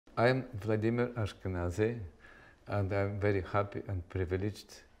I'm Vladimir Ashkenazy, and I'm very happy and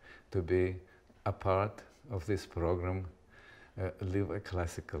privileged to be a part of this program, Live a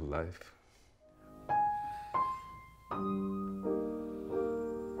Classical Life.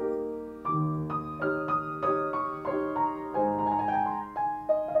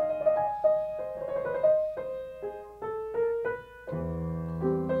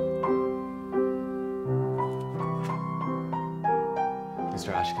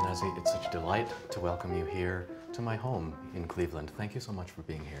 Mr. Ashkenazy, it's such a delight to welcome you here to my home in Cleveland. Thank you so much for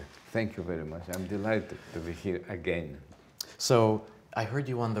being here. Thank you very much. I'm delighted to be here again. So, I heard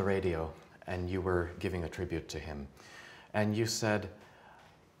you on the radio and you were giving a tribute to him. And you said,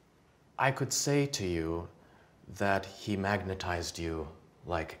 I could say to you that he magnetized you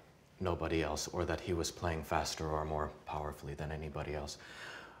like nobody else, or that he was playing faster or more powerfully than anybody else.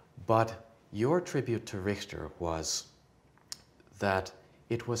 But your tribute to Richter was that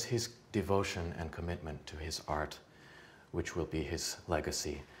it was his devotion and commitment to his art, which will be his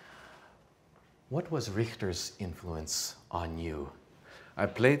legacy. What was Richter's influence on you? I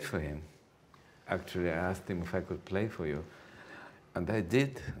played for him. Actually, I asked him if I could play for you. And I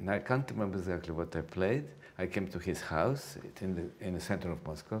did, and I can't remember exactly what I played. I came to his house in the center of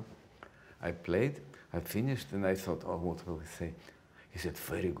Moscow. I played, I finished, and I thought, oh, what will he say? He said,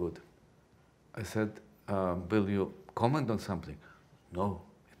 very good. I said, will you comment on something? No,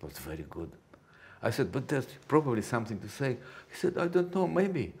 it was very good. I said, but there's probably something to say. He said, I don't know,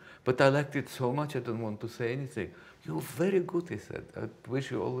 maybe. But I liked it so much, I don't want to say anything. You're very good, he said. I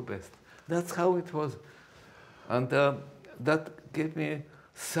wish you all the best. That's how it was. And that gave me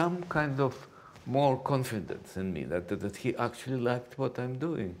some kind of more confidence in me, that he actually liked what I'm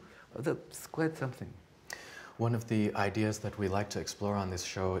doing. That's quite something. One of the ideas that we like to explore on this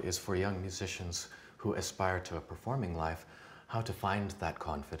show is for young musicians who aspire to a performing life, how to find that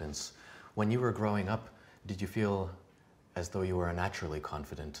confidence. When you were growing up, did you feel as though you were a naturally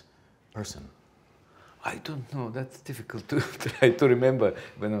confident person? I don't know, that's difficult to try to remember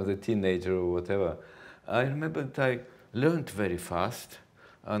when I was a teenager or whatever. I remember that I learned very fast,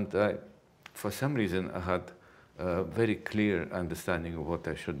 and for some reason I had a very clear understanding of what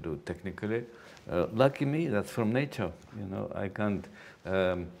I should do technically. Lucky me, that's from nature. You know, I can't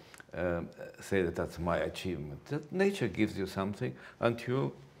say that that's my achievement. That nature gives you something, and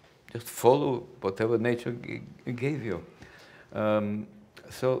you just follow whatever nature gave you.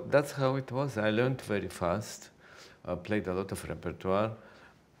 So that's how it was. I learned very fast. I played a lot of repertoire,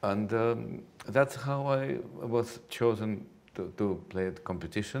 and that's how I was chosen to play at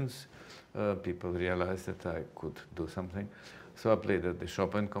competitions. People realized that I could do something. So I played at the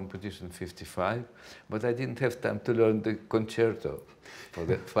Chopin Competition '55, but I didn't have time to learn the concerto for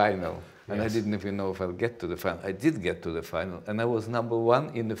the final. And yes. I didn't even know if I'll get to the final. I did get to the final, and I was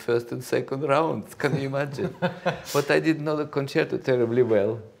 #1 in the first and second rounds. Can you imagine? But I didn't know the concerto terribly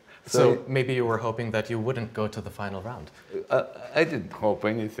well. So maybe you were hoping that you wouldn't go to the final round? I didn't hope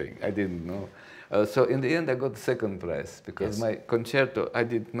anything. I didn't know. So in the end, I got the second prize, because yes. My concerto I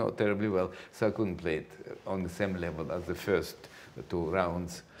didn't know terribly well, so I couldn't play it on the same level as the first 2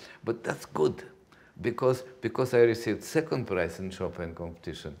 rounds. But that's good, because I received second prize in Chopin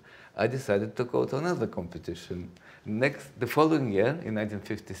competition. I decided to go to another competition. The following year, in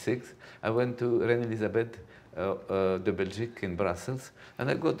 1956, I went to Reine-Elisabeth de Belgique in Brussels, and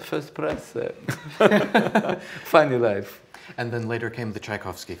I got the first prize there. Funny life. And then later came the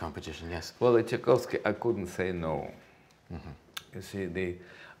Tchaikovsky Competition, yes? Well, the Tchaikovsky, I couldn't say no. Mm-hmm. You see, the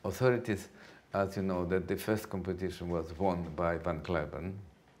authorities, as you know, that the first competition was won by Van Cliburn,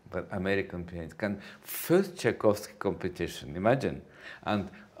 but American pianist. First Tchaikovsky competition, imagine, and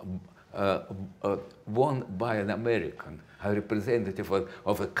won by an American, a representative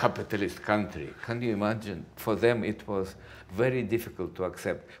of a capitalist country. Can you imagine? For them it was very difficult to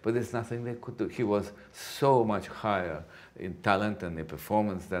accept, but there's nothing they could do. He was so much higher in talent and in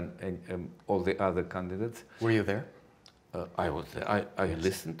performance than all the other candidates. Were you there? I was there. I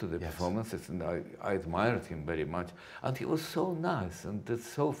listened to the performances, and I admired him very much. And he was so nice and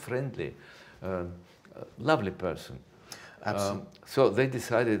so friendly, lovely person. Absolutely. So they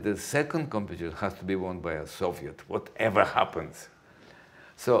decided the second competition has to be won by a Soviet, whatever happens.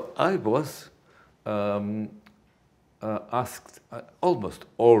 So I was asked, almost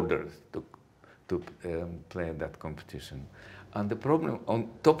ordered to play in that competition. And the problem on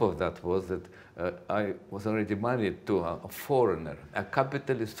top of that was that I was already married to a foreigner, a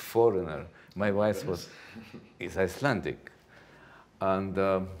capitalist foreigner. My wife is Icelandic. And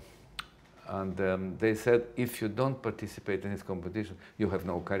they said, if you don't participate in this competition, you have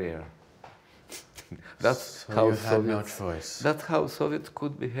no career. That's So how you had no Soviets. choice. That's how Soviets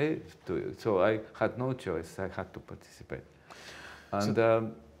could behave to you. So I had no choice. I had to participate. And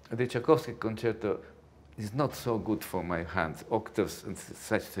the Tchaikovsky concerto is not so good for my hands. Octaves and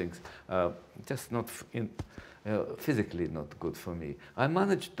such things, just not physically not good for me. I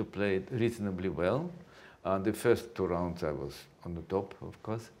managed to play it reasonably well. The first 2 rounds I was on the top, of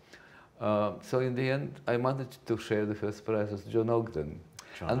course. So in the end, I managed to share the first prize with John Ogden.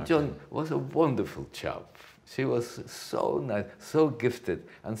 John was a wonderful chap. She was so nice, so gifted,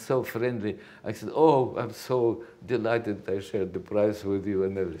 and so friendly. I said, "Oh, I'm so delighted I shared the prize with you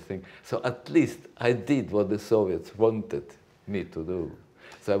and everything." So at least I did what the Soviets wanted me to do.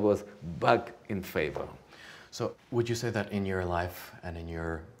 So I was back in favor. So would you say that in your life and in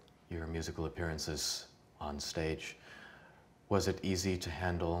your musical appearances on stage, was it easy to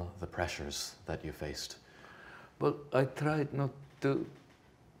handle the pressures that you faced? Well, I tried not to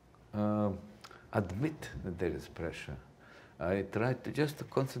admit that there is pressure. I tried to just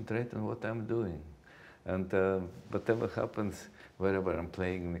concentrate on what I'm doing. And whatever happens, wherever I'm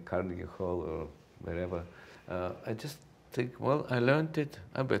playing in the Carnegie Hall or wherever, I just think, well, I learned it,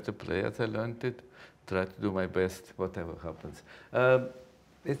 I better play as I learned it, try to do my best, whatever happens.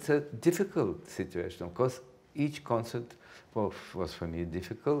 It's a difficult situation. Of course, each concert was for me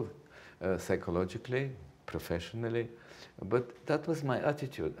difficult, psychologically, professionally, but that was my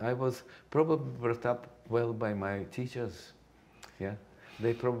attitude. I was probably brought up well by my teachers. Yeah,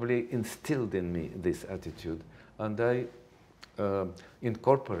 they probably instilled in me this attitude, and I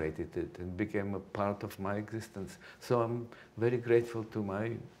incorporated it and became a part of my existence. So I'm very grateful to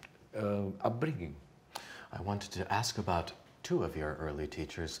my upbringing. I wanted to ask about 2 of your early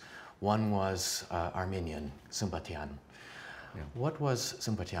teachers. One was Armenian, Sumbatian. Yeah. What was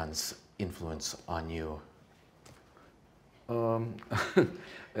Sumbatian's influence on you?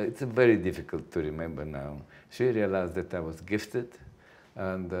 It's very difficult to remember now. She realized that I was gifted,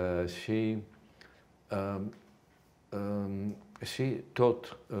 and she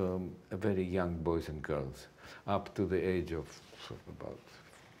taught very young boys and girls up to the age of about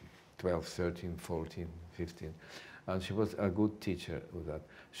 12, 13, 14, 15. And she was a good teacher with that.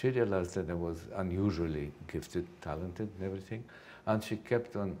 She realized that I was unusually gifted, talented, and everything. And she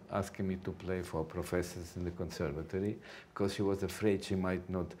kept on asking me to play for professors in the conservatory because she was afraid she might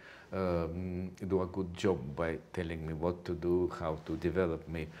not do a good job by telling me what to do, how to develop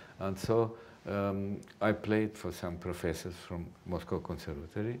me. And so I played for some professors from Moscow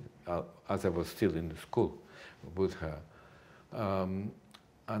Conservatory as I was still in the school with her. And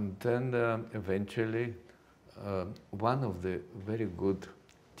then eventually one of the very good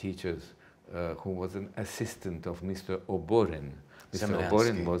teachers who was an assistant of Mr. Oborin. Mr.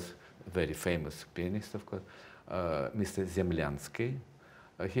 Oborin was a very famous pianist, of course. Mr. Zemlyansky.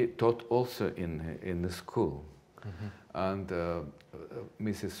 He taught also in the school. Mm-hmm. And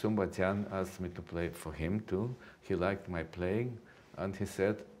Mrs. Sumbatian asked me to play for him too. He liked my playing, and he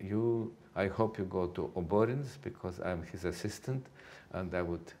said, I hope you go to Oborin's because I'm his assistant, and I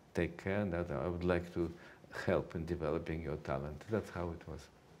would take care, and I would like to help in developing your talent. That's how it was.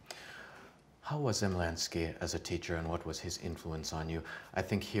 How was Zemlyansky as a teacher, and what was his influence on you? I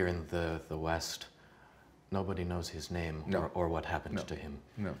think here in the West, nobody knows his name or what happened to him.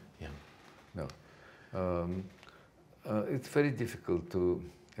 No. Yeah. No. It's very difficult to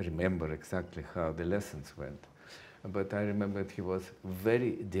remember exactly how the lessons went. But I remember he was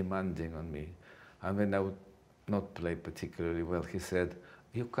very demanding on me. And when I would not play particularly well, he said,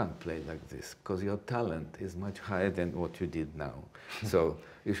 "You can't play like this because your talent is much higher than what you did now. So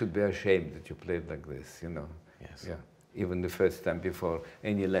you should be ashamed that you played like this, you know." Yes. Yeah. Even the first time before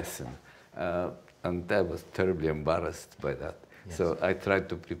any lesson. And I was terribly embarrassed by that. Yes. So I tried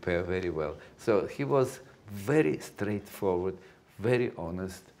to prepare very well. So he was very straightforward, very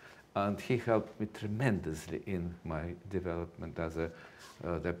honest, and he helped me tremendously in my development as a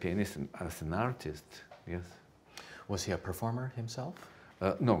pianist and as an artist. Yes. Was he a performer himself?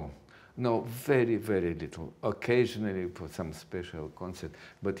 No, very, very little. Occasionally for some special concert,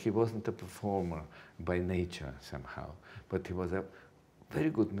 but he wasn't a performer by nature somehow. But he was a very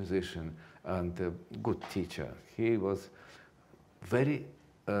good musician and a good teacher. He was very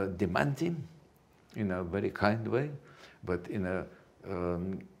demanding in a very kind way, but in a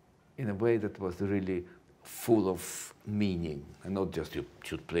way that was really full of meaning, and not just you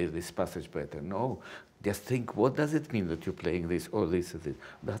should play this passage better. No, just think, what does it mean that you're playing this or this or this?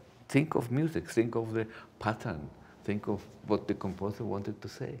 But think of music, think of the pattern, think of what the composer wanted to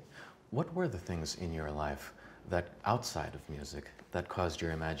say. What were the things in your life that, outside of music, that caused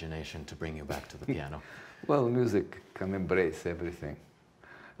your imagination to bring you back to the piano? Well, music can embrace everything,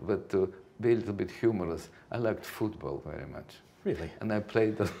 but be a little bit humorous, I liked football very much. Really? And I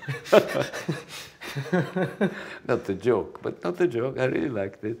played, not a joke, but not a joke, I really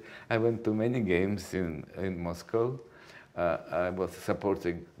liked it. I went to many games in Moscow. I was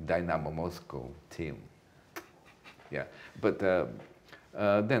supporting Dynamo Moscow team. Yeah, but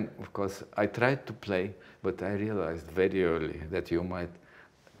then, of course, I tried to play, but I realized very early that you might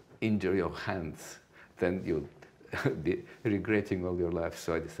injure your hands, then you'd be regretting all your life,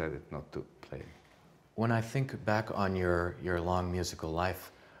 so I decided not to play. When I think back on your long musical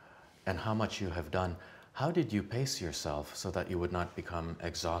life and how much you have done, how did you pace yourself so that you would not become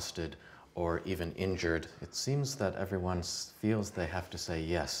exhausted or even injured? It seems that everyone feels they have to say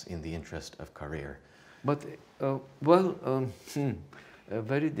yes in the interest of career. But,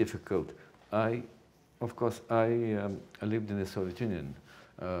 very difficult. Of course, I lived in the Soviet Union,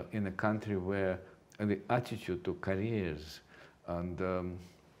 in a country where the attitude to careers and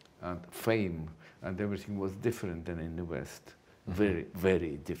fame and everything was different than in the West. Mm-hmm. Very,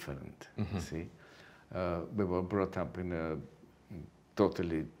 very different, mm-hmm. See. We were brought up in a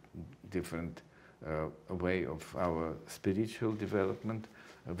totally different way of our spiritual development,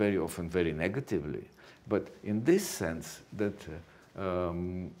 very often very negatively. But in this sense, that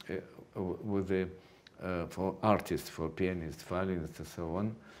with the, for artists, for pianists, violinists and so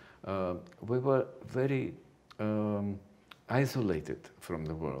on, we were very isolated from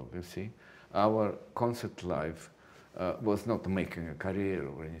the world, you see. Our concert life was not making a career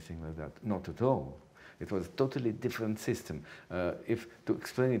or anything like that, not at all. It was a totally different system. If to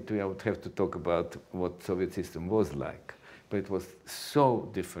explain it to you, I would have to talk about what Soviet system was like. But it was so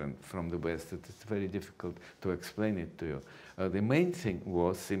different from the West that it's very difficult to explain it to you. The main thing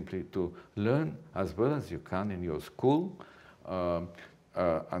was simply to learn as well as you can in your school,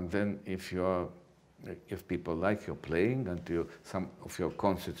 and then if people like your playing and some of your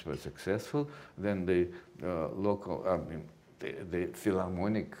concerts were successful, then the local, the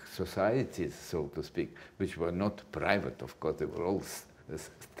philharmonic societies, so to speak, which were not private, of course, they were all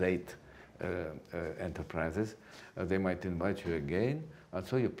state enterprises, they might invite you again, and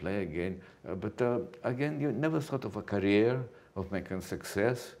so you play again. But again, you never thought of a career, of making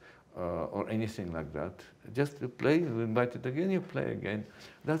success, or anything like that. Just you play, you invite it again, you play again.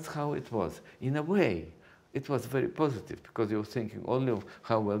 That's how it was. In a way, it was very positive, because you're thinking only of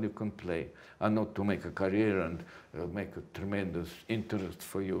how well you can play, and not to make a career and make a tremendous interest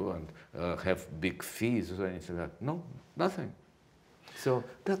for you and have big fees or anything like that. No, nothing. So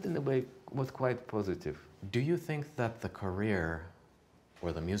that, in a way, was quite positive. Do you think that the career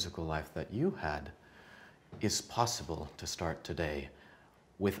or the musical life that you had is possible to start today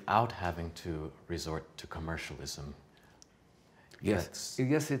without having to resort to commercialism? Yes,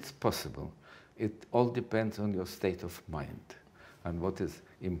 yes, it's possible. It all depends on your state of mind and what is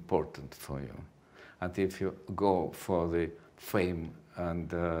important for you. And if you go for the fame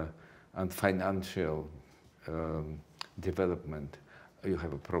and financial development, you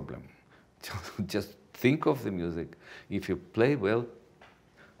have a problem. Just think of the music. If you play well,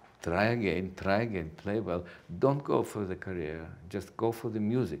 try again, play well. Don't go for the career, just go for the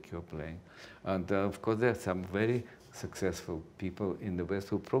music you're playing. And of course, there are some very successful people in the West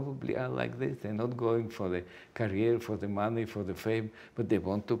who probably are like this. They're not going for the career, for the money, for the fame, but they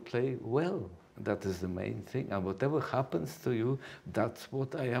want to play well. That is the main thing. And whatever happens to you, that's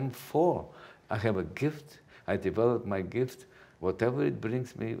what I am for. I have a gift. I develop my gift. Whatever it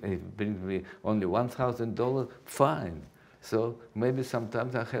brings me only $1,000, fine. So maybe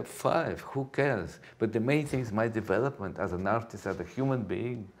sometimes I have 5, who cares? But the main thing is my development as an artist, as a human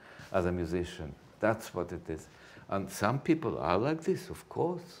being, as a musician. That's what it is. And some people are like this, of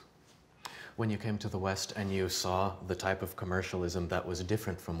course. When you came to the West and you saw the type of commercialism that was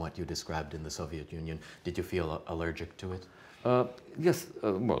different from what you described in the Soviet Union, did you feel allergic to it? Yes,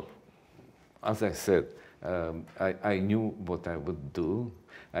 well, as I said, I knew what I would do.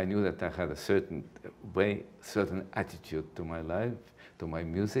 I knew that I had a certain way, certain attitude to my life, to my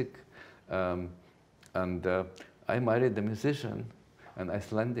music. I married a musician, an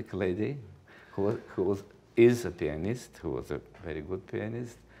Icelandic lady who is a pianist, who was a very good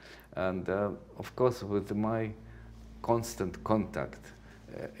pianist. And of course, with my constant contact,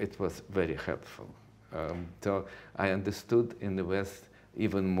 it was very helpful. So I understood in the West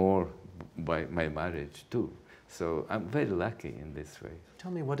even more by my marriage too. So I'm very lucky in this way.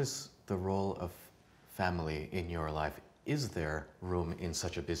 Tell me, what is the role of family in your life? Is there room in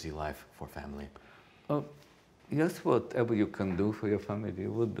such a busy life for family? Yes, whatever you can do for your family,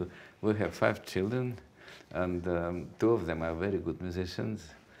 you would do. We have 5 children, and 2 of them are very good musicians.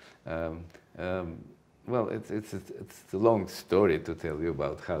 well, it's a long story to tell you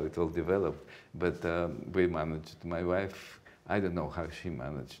about how it all developed, but we managed, my wife, I don't know how she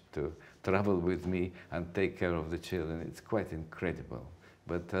managed to travel with me and take care of the children. It's quite incredible.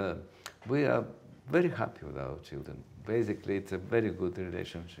 But we are very happy with our children. Basically, it's a very good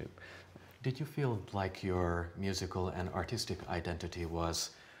relationship. Did you feel like your musical and artistic identity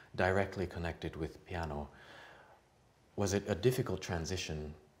was directly connected with piano? Was it a difficult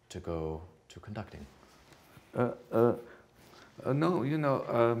transition to go to conducting? No, you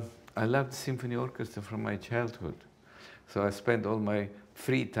know, I loved symphony orchestra from my childhood. So I spent all my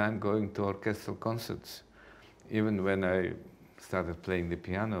free time going to orchestral concerts. Even when I started playing the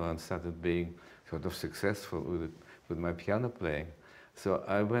piano and started being sort of successful with my piano playing. So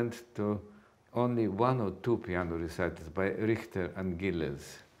I went to only 1 or 2 piano recitals by Richter and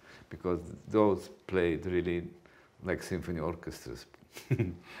Gilles, because those played really like symphony orchestras.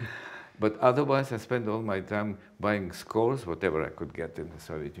 But otherwise, I spent all my time buying scores, whatever I could get in the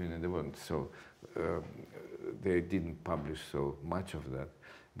Soviet Union. They weren't so, they didn't publish so much of that.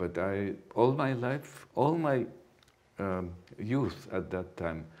 But all my life, all my youth at that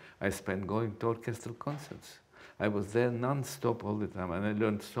time, I spent going to orchestral concerts. I was there non-stop all the time, and I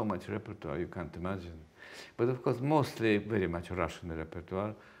learned so much repertoire you can't imagine. But of course, mostly very much Russian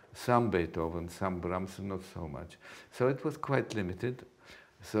repertoire, some Beethoven, some Brahms, not so much. So it was quite limited.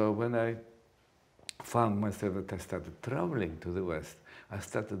 So when I found myself that I started traveling to the West, I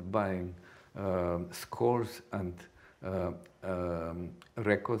started buying scores and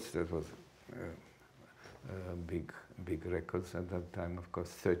records. That was big records at that time, of course,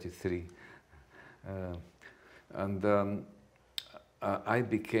 33. I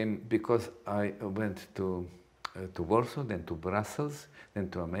became, because I went to Warsaw, then to Brussels, then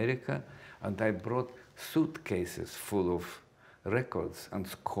to America, and I brought suitcases full of records and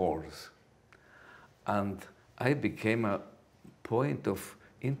scores. And I became a point of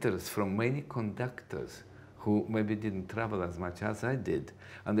interest from many conductors who maybe didn't travel as much as I did.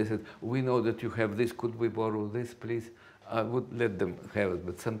 And they said, we know that you have this, could we borrow this, please? I would let them have it,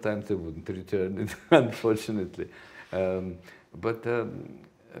 but sometimes they wouldn't return it, unfortunately. But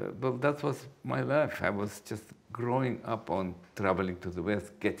that was my life. I was just growing up on traveling to the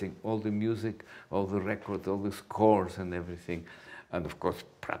West, getting all the music, all the records, all the scores and everything. And of course,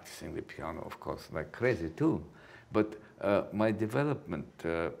 practicing the piano, of course, like crazy too. But my development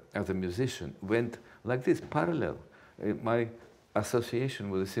as a musician went like this, parallel. My association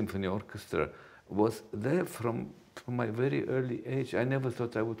with the symphony orchestra was there from my very early age. I never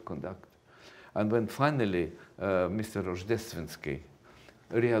thought I would conduct. And when finally Mr. Rojdestvenski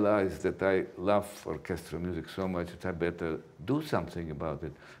realized that I love orchestral music so much that I better do something about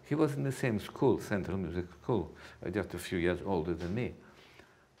it. He was in the same school, Central Music School, just a few years older than me.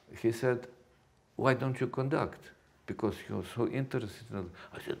 He said, why don't you conduct? Because you're so interested in it.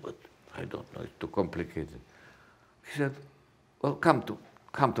 I said, but I don't know, it's too complicated. He said, well, come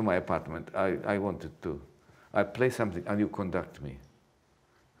to my apartment. I wanted to. I play something and you conduct me.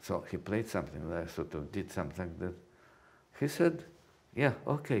 So he played something, and I sort of did something like that. He said, yeah,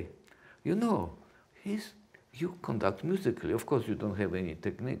 okay. You know, you conduct musically. Of course, you don't have any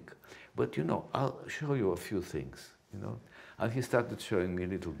technique. But, you know, I'll show you a few things, you know. And he started showing me a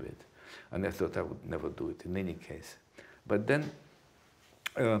little bit. And I thought I would never do it in any case. But then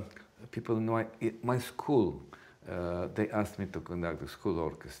people know my school, they asked me to conduct the school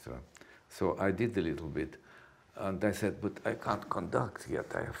orchestra. So I did a little bit. And I said, but I can't conduct yet.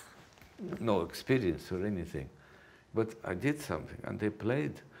 I have no experience or anything. But I did something, and they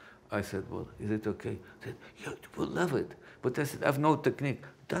played. I said, well, is it okay? They said, yeah, you will love it. But I said, I have no technique.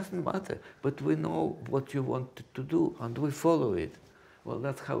 Doesn't matter. But we know what you wanted to do, and we follow it. Well,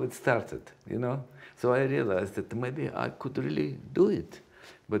 that's how it started, you know? So I realized that maybe I could really do it.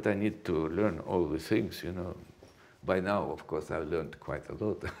 But I need to learn all the things, you know. By now, of course, I've learned quite a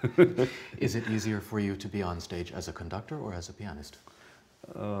lot. Is it easier for you to be on stage as a conductor or as a pianist?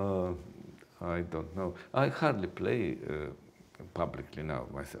 I don't know. I hardly play publicly now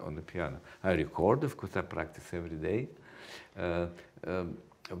on the piano. I record, of course, I practice every day.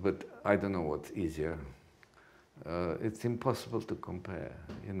 But I don't know what's easier. It's impossible to compare.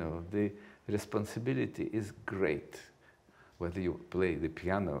 You know, the responsibility is great, whether you play the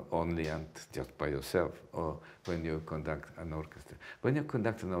piano only and just by yourself, or when you conduct an orchestra. When you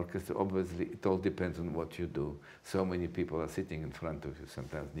conduct an orchestra, obviously, it all depends on what you do. So many people are sitting in front of you,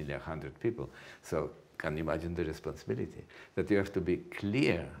 sometimes nearly 100 people. So can you imagine the responsibility? That you have to be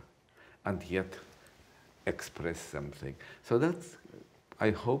clear and yet express something. So that's,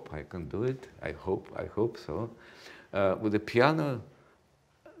 I hope I can do it. I hope so. With the piano,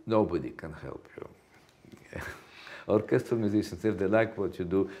 nobody can help you. Orchestral musicians, if they like what you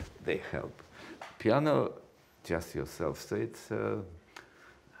do, they help. Piano, just yourself, so it's a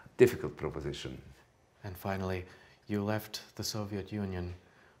difficult proposition. And finally, you left the Soviet Union,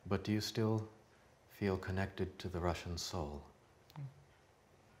 but do you still feel connected to the Russian soul?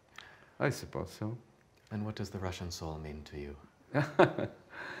 I suppose so. And what does the Russian soul mean to you?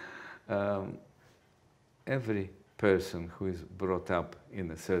 Every person who is brought up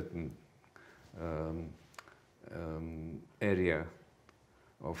in a certain area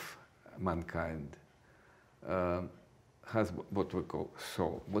of mankind has what we call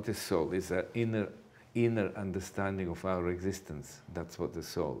soul. What is soul? It's an inner understanding of our existence. That's what the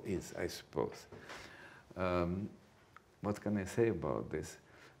soul is, I suppose. What can I say about this?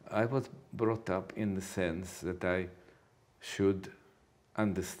 I was brought up in the sense that I should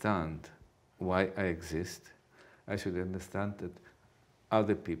understand why I exist. I should understand that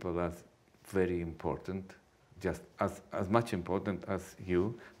other people are very important, just as much important as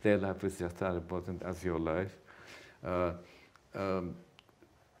you. Their life is just as important as your life.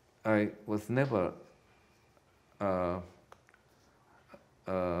 I was never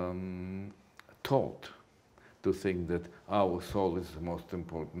taught to think that our soul is the most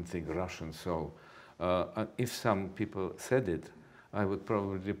important thing, Russian soul. And if some people said it, I would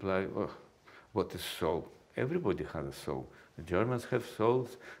probably reply, oh, what is soul? Everybody has a soul. The Germans have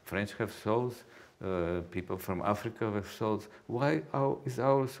souls, French have souls, people from Africa have souls. Why is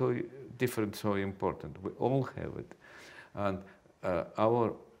our soul different, so important? We all have it. And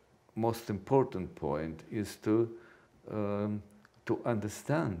our most important point is to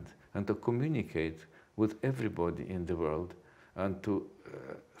understand and to communicate with everybody in the world, and to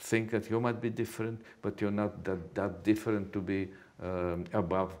think that you might be different, but you're not that different to be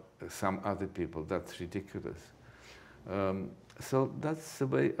above some other people. That's ridiculous. So that's the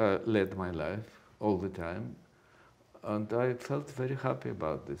way I led my life all the time, and I felt very happy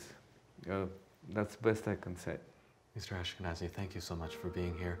about this. That's the best I can say. Mr. Ashkenazy, thank you so much for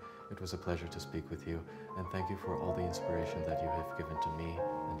being here. It was a pleasure to speak with you, and thank you for all the inspiration that you have given to me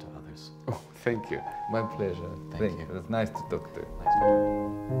and to others. Oh, thank you. My pleasure. Thank you. It was nice to talk to you. Nice to talk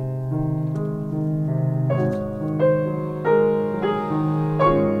to you.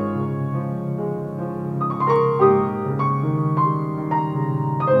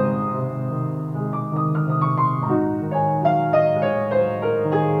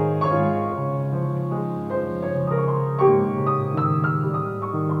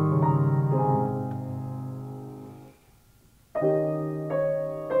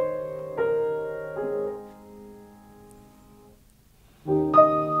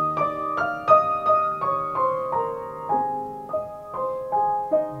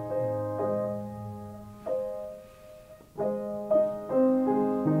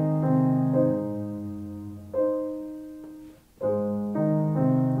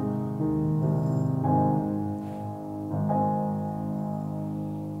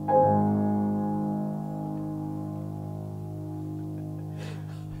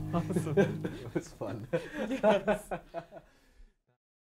 Awesome. It was fun. Yes.